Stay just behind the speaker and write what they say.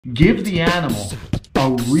Give the animal a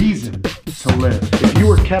reason to live. If you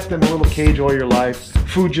were kept in a little cage all your life,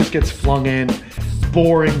 food just gets flung in,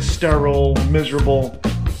 boring, sterile, miserable,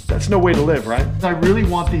 that's no way to live, right? I really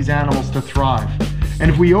want these animals to thrive. And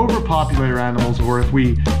if we overpopulate our animals, or if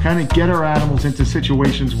we kind of get our animals into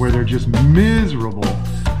situations where they're just miserable,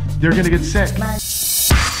 they're gonna get sick.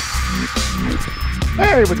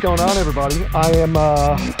 Hey, what's going on, everybody? I am,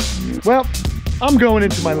 well, I'm going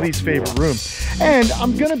into my least favorite room, and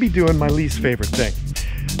I'm gonna be doing my least favorite thing.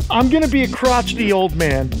 I'm gonna be a crotchety old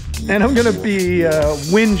man, and I'm gonna be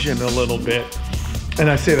whinging a little bit. And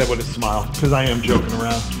I say that with a smile, because I am joking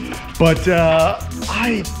around. But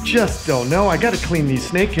I just don't know. I gotta clean these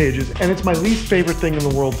snake cages, and it's my least favorite thing in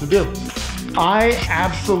the world to do. I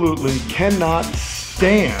absolutely cannot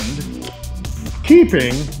stand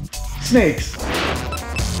keeping snakes.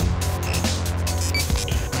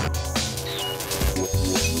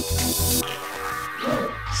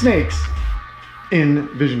 Snakes in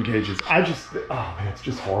vision cages. Oh man, it's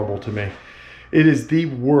just horrible to me. It is the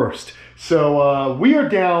worst. So we are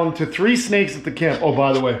down to 3 snakes at the camp. Oh,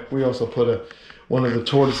 by the way, we also put one of the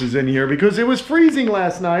tortoises in here because it was freezing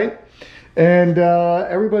last night. And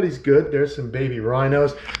everybody's good. There's some baby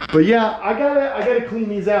rhinos. But yeah, I gotta clean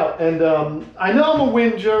these out. And I know I'm a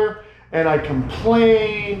whinger and I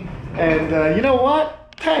complain. And you know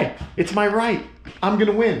what? Hey, it's my right. I'm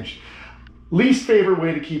gonna whinge. Least favorite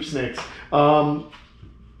way to keep snakes.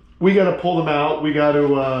 We got to pull them out. We got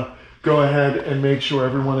to go ahead and make sure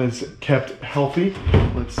everyone is kept healthy.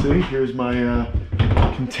 Let's see. Here's my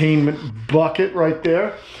containment bucket right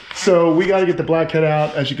there. So we got to get the blackhead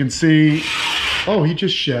out. As you can see, oh, he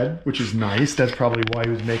just shed, which is nice. That's probably why he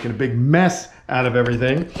was making a big mess out of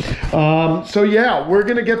everything. So yeah, we're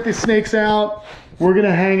going to get the snakes out. We're going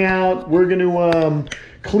to hang out. We're going to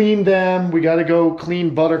clean them. We got to go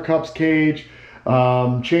clean Buttercup's cage,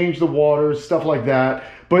 change the waters, stuff like that.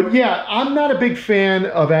 But yeah, I'm not a big fan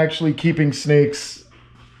of actually keeping snakes,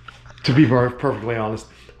 to be perfectly honest.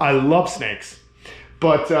 I love snakes,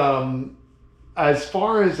 but as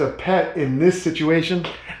far as a pet in this situation,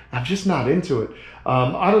 I'm just not into it.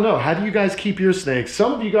 I don't know. How do you guys keep your snakes?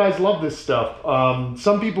 Some of you guys love this stuff.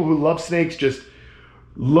 Some people who love snakes just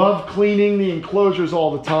love cleaning the enclosures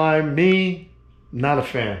all the time. Me, not a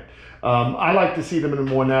fan. I like to see them in a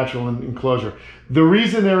more natural enclosure. The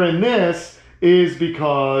reason they're in this is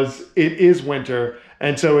because it is winter,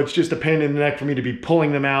 and so it's just a pain in the neck for me to be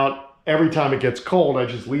pulling them out every time it gets cold. I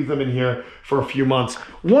just leave them in here for a few months.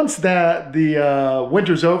 Once the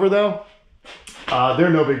winter's over though, they're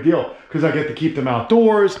no big deal because I get to keep them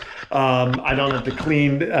outdoors. I don't have to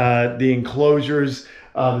clean the enclosures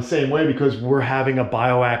the same way because we're having a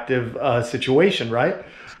bioactive situation, right?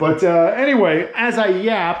 But anyway, as I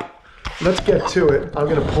yap, let's get to it. I'm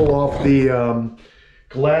gonna pull off the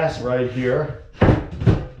glass right here.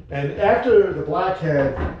 And after the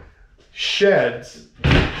blackhead sheds,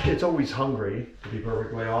 it's always hungry, to be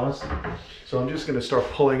perfectly honest. So I'm just gonna start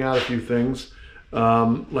pulling out a few things,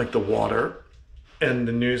 like the water and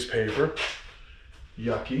the newspaper.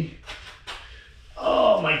 Yucky.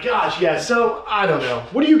 Oh my gosh, yeah, so I don't know.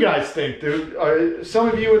 What do you guys think, dude? Are some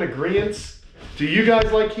of you in agreement? Do you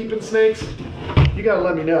guys like keeping snakes? You gotta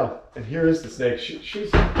let me know. And here is the snake.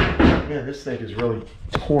 She's, man, this snake is really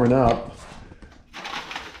torn up.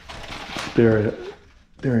 Their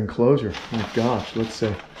enclosure. Oh my gosh, let's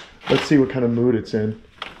see what kind of mood it's in.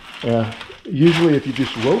 Usually if you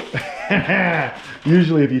just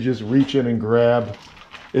usually if you just reach in and grab,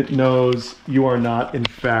 it knows you are not in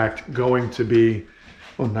fact going to be,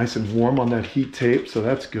 oh, nice and warm on that heat tape, so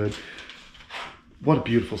that's good. What a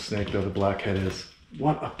beautiful snake though the blackhead is.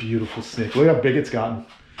 What a beautiful snake. Look how big it's gotten.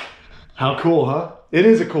 How cool, huh? It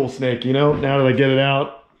is a cool snake, you know, now that I get it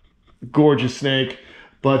out. Gorgeous snake.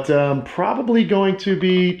 But probably going to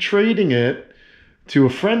be trading it to a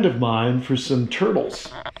friend of mine for some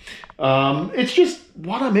turtles. It's just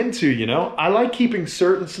what I'm into, you know. I like keeping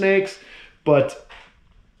certain snakes, but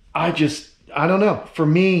I don't know. For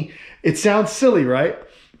me, it sounds silly, right?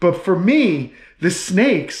 But for me, the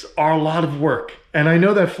snakes are a lot of work. And I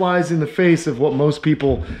know that flies in the face of what most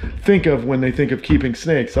people think of when they think of keeping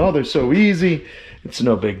snakes. Oh, they're so easy. It's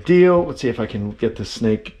no big deal. Let's see if I can get the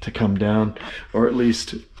snake to come down, or at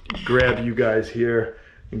least grab you guys here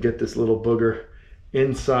and get this little booger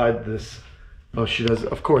inside this. Oh, she does.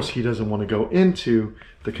 Of course, he doesn't want to go into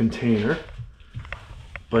the container,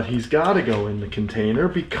 but he's got to go in the container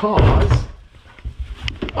because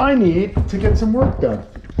I need to get some work done.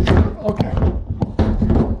 Okay.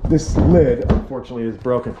 This lid, unfortunately, is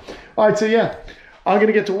broken. All right, so yeah, I'm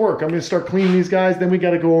gonna get to work. I'm gonna start cleaning these guys. Then we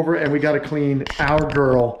gotta go over and we gotta clean our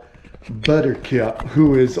girl Buttercup,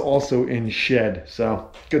 who is also in shed. So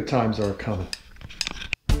good times are coming.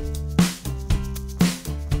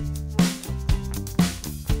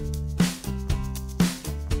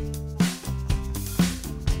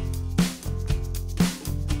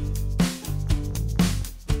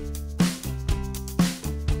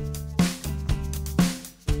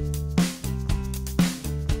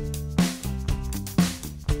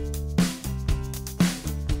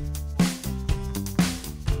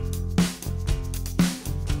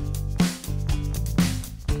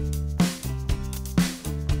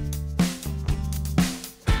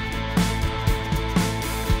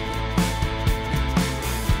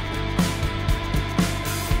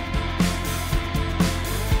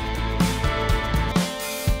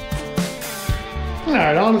 All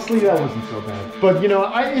right, honestly, that wasn't so bad. But you know,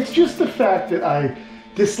 it's just the fact that I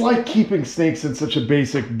dislike keeping snakes in such a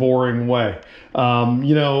basic, boring way.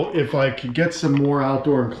 You know, if I could get some more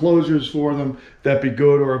outdoor enclosures for them, that'd be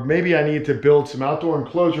good. Or maybe I need to build some outdoor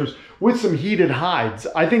enclosures with some heated hides.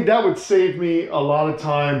 I think that would save me a lot of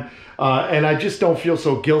time. And I just don't feel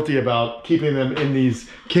so guilty about keeping them in these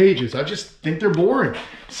cages. I just think they're boring.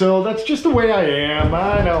 So that's just the way I am.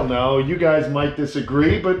 I don't know. You guys might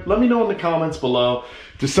disagree, but let me know in the comments below.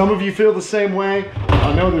 Do some of you feel the same way?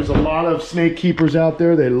 I know there's a lot of snake keepers out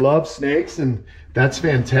there. They love snakes, and that's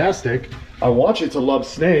fantastic. I want you to love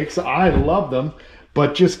snakes. I love them,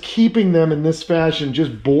 but just keeping them in this fashion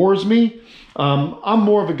just bores me. I'm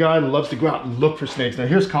more of a guy who loves to go out and look for snakes. Now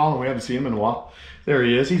here's Colin. We haven't seen him in a while. There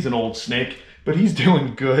he is. He's an old snake, but he's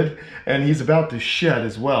doing good, and he's about to shed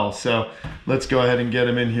as well. So let's go ahead and get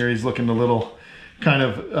him in here. He's looking a little kind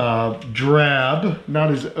of drab,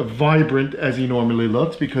 not as vibrant as he normally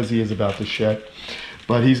looks because he is about to shed.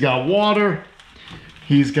 But he's got water,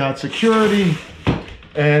 he's got security,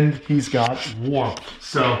 and he's got warmth.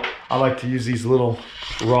 So I like to use these little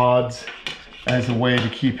rods as a way to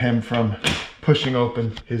keep him from pushing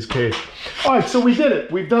open his cage. All right, so we did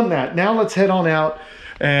it. We've done that. Now let's head on out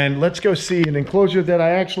and let's go see an enclosure that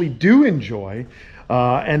I actually do enjoy,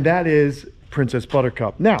 and that is Princess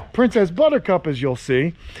Buttercup. Now, Princess Buttercup, as you'll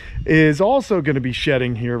see, is also going to be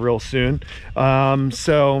shedding here real soon.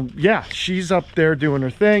 So yeah, she's up there doing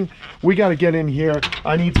her thing. We got to get in here.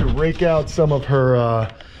 I need to rake out some of her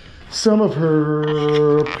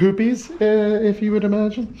poopies, if you would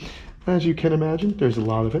imagine. As you can imagine, there's a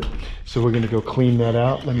lot of it. So we're gonna go clean that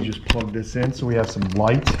out. Let me just plug this in so we have some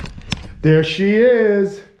light. There she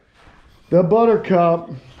is, the Buttercup.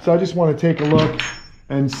 So I just wanna take a look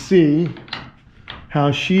and see how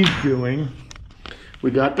she's doing. We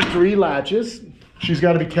got the 3 latches. She's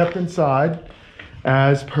gotta be kept inside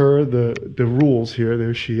as per the rules here.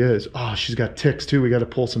 There she is. Oh, she's got ticks too. We gotta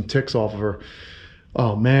pull some ticks off of her.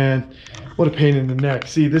 Oh man, what a pain in the neck.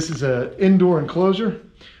 See, this is an indoor enclosure.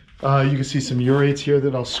 You can see some urates here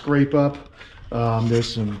that I'll scrape up.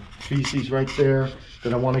 There's some feces right there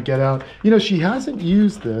that I want to get out. You know, she hasn't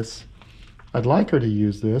used this. I'd like her to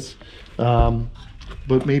use this,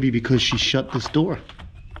 but maybe because she shut this door.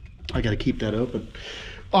 I got to keep that open.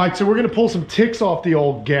 All right, so we're going to pull some ticks off the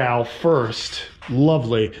old gal first.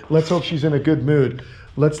 Lovely. Let's hope she's in a good mood.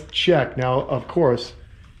 Let's check. Now, of course,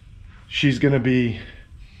 she's going to be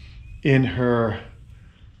in her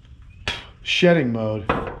shedding mode.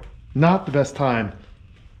 Not the best time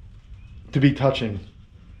to be touching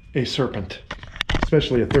a serpent,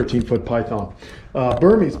 especially a 13-foot python.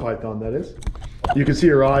 Burmese python, that is. You can see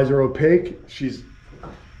her eyes are opaque. She's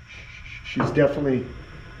definitely...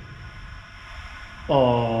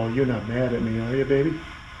 Oh, you're not mad at me, are you, baby?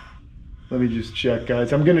 Let me just check,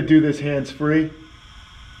 guys. I'm gonna do this hands-free.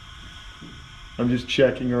 I'm just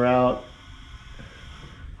checking her out.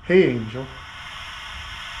 Hey, Angel.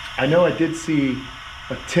 I know I did see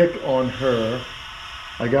a tick on her.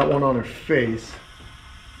 I got one on her face.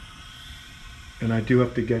 And I do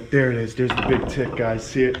have to get, there it is. There's the big tick, guys.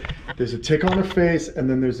 See it? There's a tick on her face, and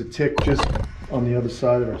then there's a tick just on the other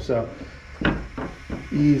side of her. So,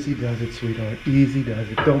 easy does it, sweetheart. Easy does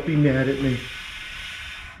it. Don't be mad at me.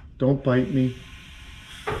 Don't bite me.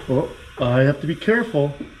 Oh, I have to be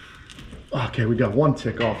careful. Okay, we got one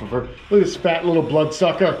tick off of her. Look at this fat little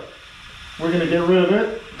bloodsucker. We're gonna get rid of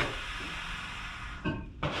it.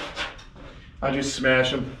 I just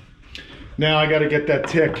smash them. Now I gotta get that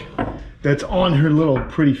tick that's on her little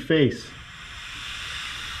pretty face.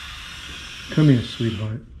 Come here,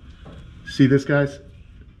 sweetheart. See this, guys?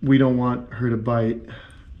 We don't want her to bite.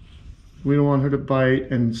 We don't want her to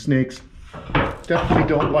bite, and snakes definitely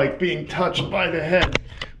don't like being touched by the head.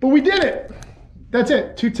 But we did it. That's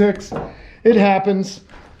it, 2 ticks. It happens.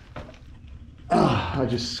 I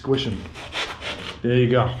just squish them. There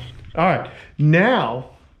you go. All right,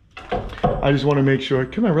 now I just want to make sure,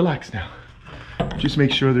 come on, relax now. Just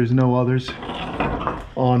make sure there's no others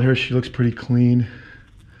on her. She looks pretty clean.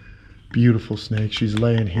 Beautiful snake. She's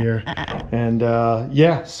laying here. And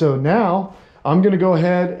yeah, so now I'm gonna go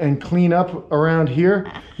ahead and clean up around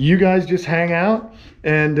here. You guys just hang out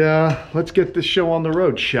and let's get this show on the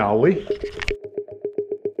road, shall we?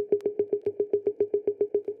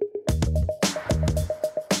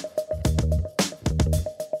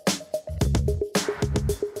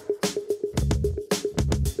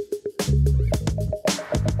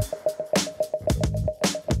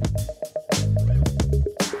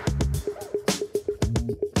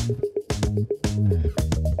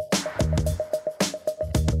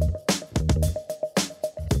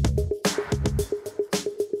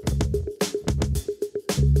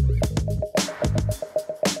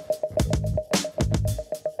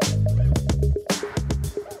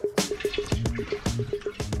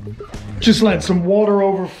 Just let some water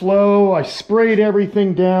overflow. I sprayed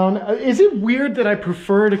everything down. Is it weird that I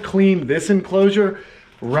prefer to clean this enclosure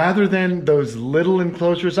rather than those little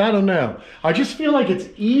enclosures? I don't know. I just feel like it's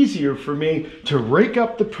easier for me to rake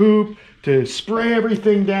up the poop, to spray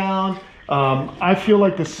everything down. I feel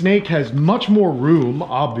like the snake has much more room,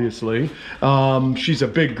 obviously. She's a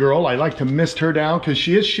big girl. I like to mist her down because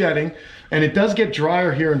she is shedding. And it does get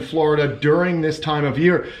drier here in Florida during this time of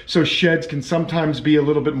year, so sheds can sometimes be a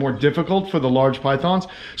little bit more difficult for the large pythons.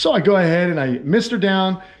 So I go ahead and I mist her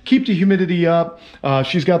down, keep the humidity up.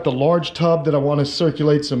 She's got the large tub that I want to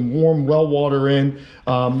circulate some warm well water in.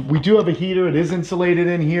 We do have a heater. It is insulated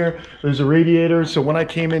in here. There's a radiator. So when I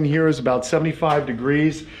came in here, it was about 75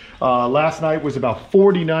 degrees. Last night was about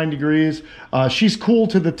 49 degrees. She's cool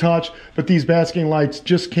to the touch, but these basking lights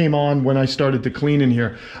just came on when I started to clean in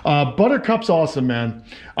here. Buttercup's awesome, man.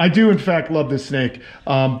 I do, in fact, love this snake.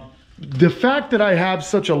 The fact that I have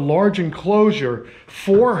such a large enclosure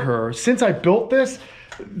for her, since I built this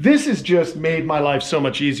has just made my life so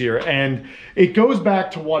much easier. And it goes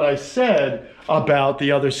back to what I said about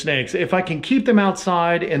the other snakes. If I can keep them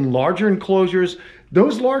outside in larger enclosures,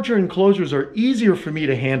 those larger enclosures are easier for me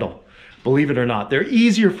to handle, believe it or not. They're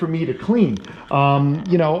easier for me to clean.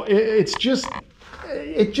 You know, it just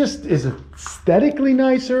is aesthetically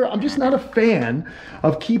nicer. I'm just not a fan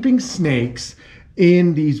of keeping snakes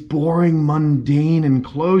in these boring, mundane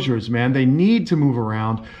enclosures, man. They need to move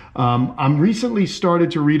around. I'm recently started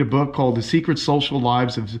to read a book called The Secret Social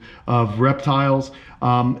Lives of Reptiles.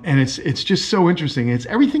 And it's just so interesting. It's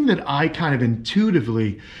everything that I kind of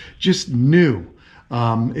intuitively just knew.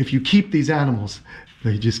 If you keep these animals,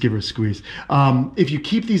 they just give her a squeeze. If you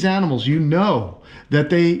keep these animals, you know that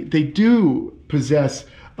they do possess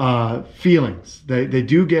feelings. They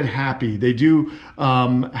do get happy. They do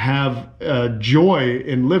have joy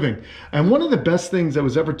in living. And one of the best things that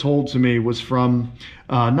was ever told to me was from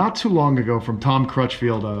not too long ago from Tom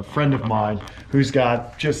Crutchfield, a friend of mine who's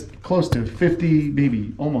got just close to 50,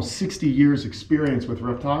 maybe almost 60 years experience with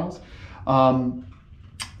reptiles.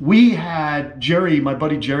 We had Jerry, my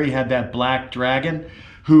buddy Jerry, had that black dragon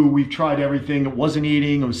who we've tried everything. It wasn't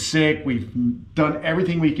eating, it was sick. We've done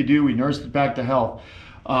everything we could do. We nursed it back to health.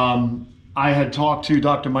 I had talked to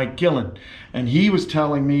Dr. Mike Gillen, and he was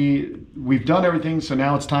telling me, we've done everything, so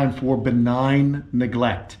now it's time for benign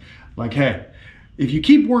neglect. Like, hey, if you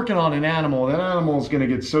keep working on an animal, that animal is going to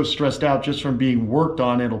get so stressed out just from being worked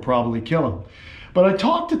on, it'll probably kill him. But I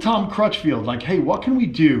talked to Tom Crutchfield, like, hey, what can we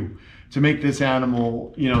do to make this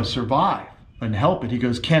animal, you know, survive and help it? He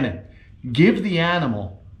goes, Kenan, give the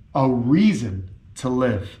animal a reason to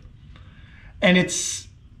live. And it's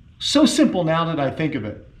so simple now that I think of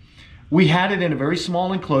it. We had it in a very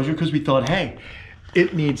small enclosure because we thought, hey,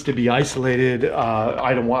 it needs to be isolated.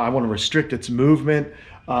 I want to restrict its movement.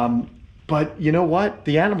 But you know what?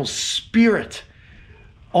 The animal's spirit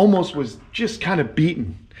almost was just kind of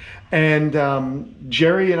beaten. And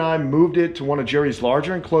Jerry and I moved it to one of Jerry's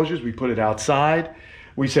larger enclosures. We put it outside.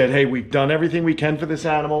 We said, hey, we've done everything we can for this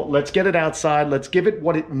animal. Let's get it outside. Let's give it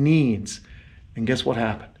what it needs. And guess what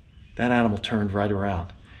happened? That animal turned right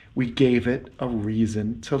around. We gave it a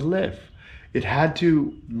reason to live. It had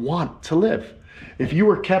to want to live. If you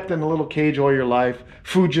were kept in a little cage all your life,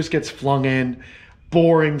 food just gets flung in,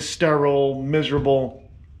 boring, sterile, miserable.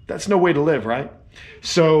 That's no way to live, right?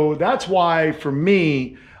 So that's why, for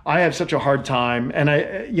me, I have such a hard time, and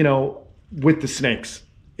with the snakes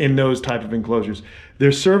in those type of enclosures.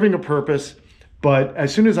 They're serving a purpose, but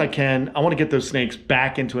as soon as I can, I want to get those snakes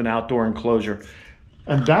back into an outdoor enclosure.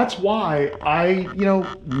 And that's why I,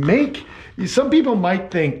 some people might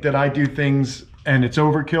think that I do things and it's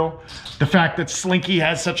overkill. The fact that Slinky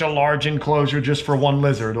has such a large enclosure just for one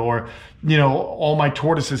lizard, or, all my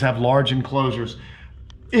tortoises have large enclosures.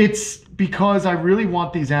 It's because I really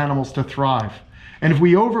want these animals to thrive. And if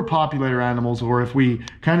we overpopulate our animals, or if we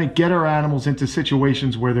kind of get our animals into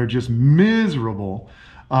situations where they're just miserable,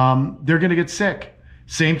 they're gonna get sick.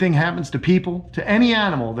 Same thing happens to people, to any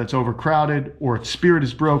animal that's overcrowded or its spirit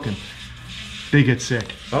is broken. They get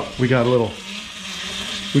sick. Oh, we got a little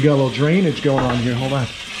drainage going on here. Hold on.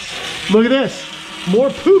 Look at this. More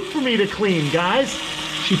poop for me to clean, guys.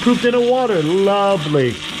 She pooped in the water.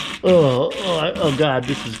 Lovely. Oh God,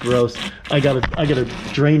 this is gross. I gotta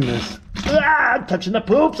drain this. Ah, I'm touching the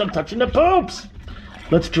poops. I'm touching the poops.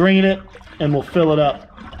 Let's drain it and we'll fill it up.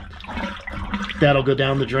 That'll go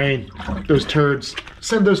down the drain. Those turds.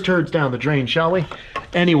 Send those turds down the drain, shall we?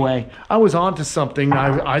 Anyway, I was onto something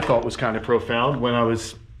I thought was kind of profound when I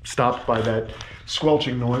was stopped by that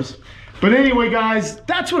squelching noise. But anyway, guys,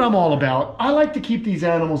 that's what I'm all about. I like to keep these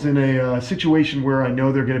animals in a situation where I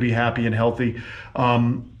know they're going to be happy and healthy.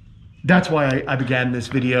 That's why I began this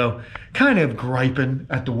video kind of griping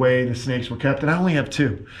at the way the snakes were kept. And I only have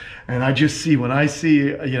 2. And I just see, when I see,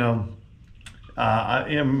 you know,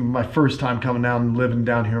 my first time coming down and living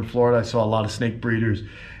down here in Florida, I saw a lot of snake breeders,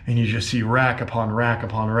 and you just see rack upon rack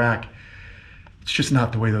upon rack. It's just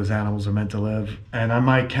not the way those animals are meant to live. And I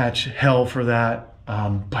might catch hell for that.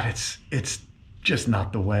 But it's just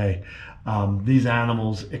not the way. These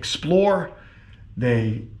animals explore,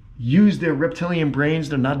 they use their reptilian brains.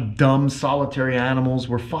 They're not dumb, solitary animals.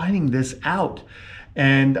 We're finding this out.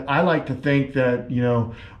 And I like to think that, you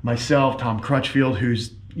know, myself, Tom Crutchfield,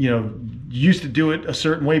 who's, you know, used to do it a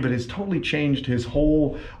certain way, but has totally changed his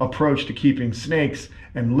whole approach to keeping snakes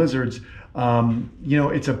and lizards. You know,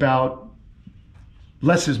 it's about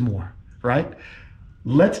less is more, right?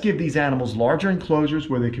 Let's give these animals larger enclosures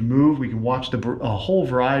where they can move. We can watch a whole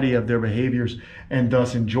variety of their behaviors and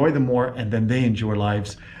thus enjoy them more, and then they enjoy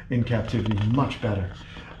lives in captivity much better.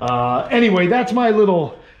 Anyway, that's my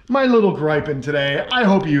little griping today. I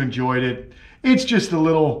hope you enjoyed it. It's just a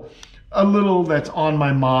little that's on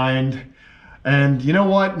my mind. And you know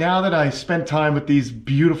what? Now that I spent time with these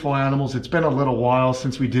beautiful animals, it's been a little while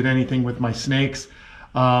since we did anything with my snakes.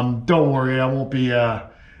 Don't worry, I won't be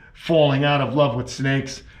falling out of love with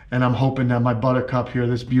snakes, and I'm hoping that my buttercup here,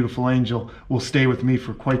 this beautiful angel, will stay with me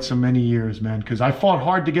for quite so many years, man, because I fought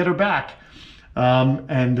hard to get her back.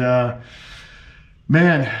 Man,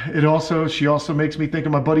 she also makes me think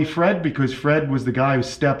of my buddy Fred, because Fred was the guy who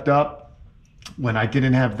stepped up when I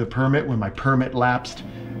didn't have the permit, when my permit lapsed,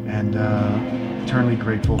 and eternally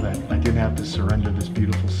grateful that I didn't have to surrender this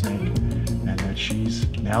beautiful snake, and that she's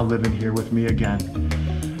now living here with me again.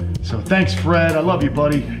 So thanks, Fred. I love you,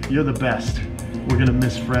 buddy. You're the best. We're gonna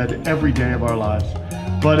miss Fred every day of our lives.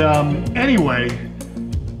 But anyway,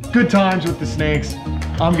 good times with the snakes.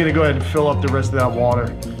 I'm gonna go ahead and fill up the rest of that water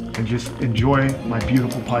and just enjoy my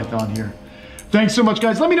beautiful python here. Thanks so much,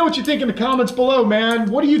 guys. Let me know what you think in the comments below, man.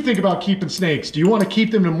 What do you think about keeping snakes? Do you want to keep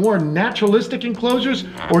them in more naturalistic enclosures,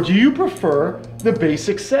 or do you prefer the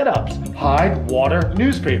basic setups? Hide, water,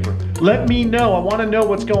 newspaper. Let me know. I want to know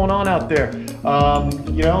what's going on out there.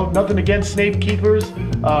 You know, nothing against snake keepers.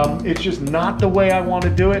 It's just not the way I want to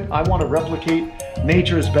do it. I want to replicate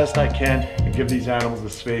nature as best I can and give these animals the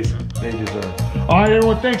space they deserve. All right,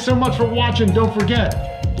 everyone. Thanks so much for watching. Don't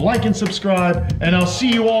forget, like and subscribe, and I'll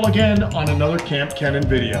see you all again on another Kamp Kenan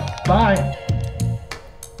video. Bye.